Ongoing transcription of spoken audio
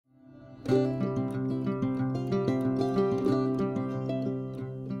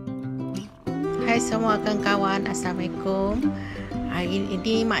semua kawan-kawan, Assalamualaikum. Hari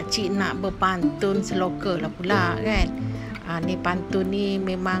ini makcik nak berpantun seloka lah pula kan. Ni pantun ni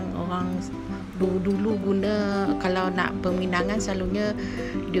memang orang dulu guna. Kalau nak peminangan selalunya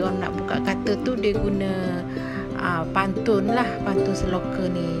dia orang nak buka kata tu dia guna pantun lah, pantun seloka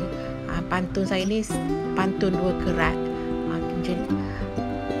ni. Pantun saya ni pantun dua kerat.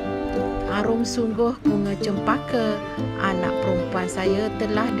 Harum sungguh bunga cempaka, anak perempuan saya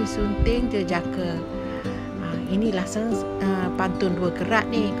telah disunting jejaka. Inilah pantun dua kerat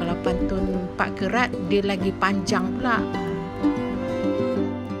ni. Kalau pantun empat kerat dia lagi panjang pula.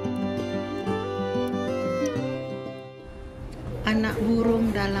 Anak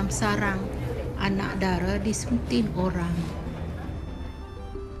burung dalam sarang, anak dara disunting orang.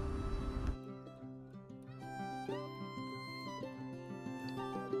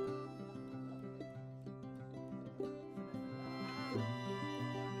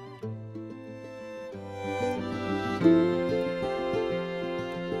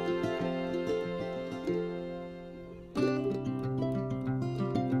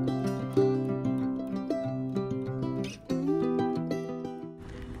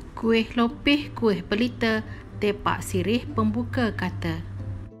 Kuih lopih, kuih pelita, tepak sirih pembuka kata.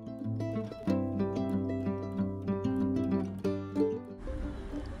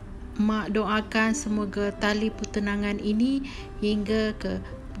 Mak doakan semoga tali pertunangan ini hingga ke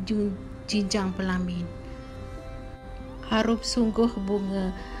jenjang pelamin. Harum sungguh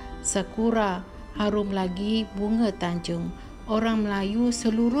bunga sakura, harum lagi bunga tanjung. Orang Melayu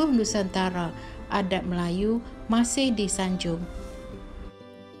seluruh Nusantara, adat Melayu masih disanjung.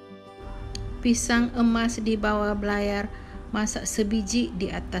 Pisang emas di bawah belayar, masak sebiji di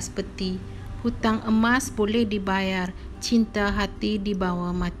atas peti. Hutang emas boleh dibayar, cinta hati di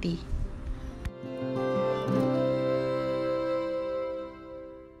bawah mati.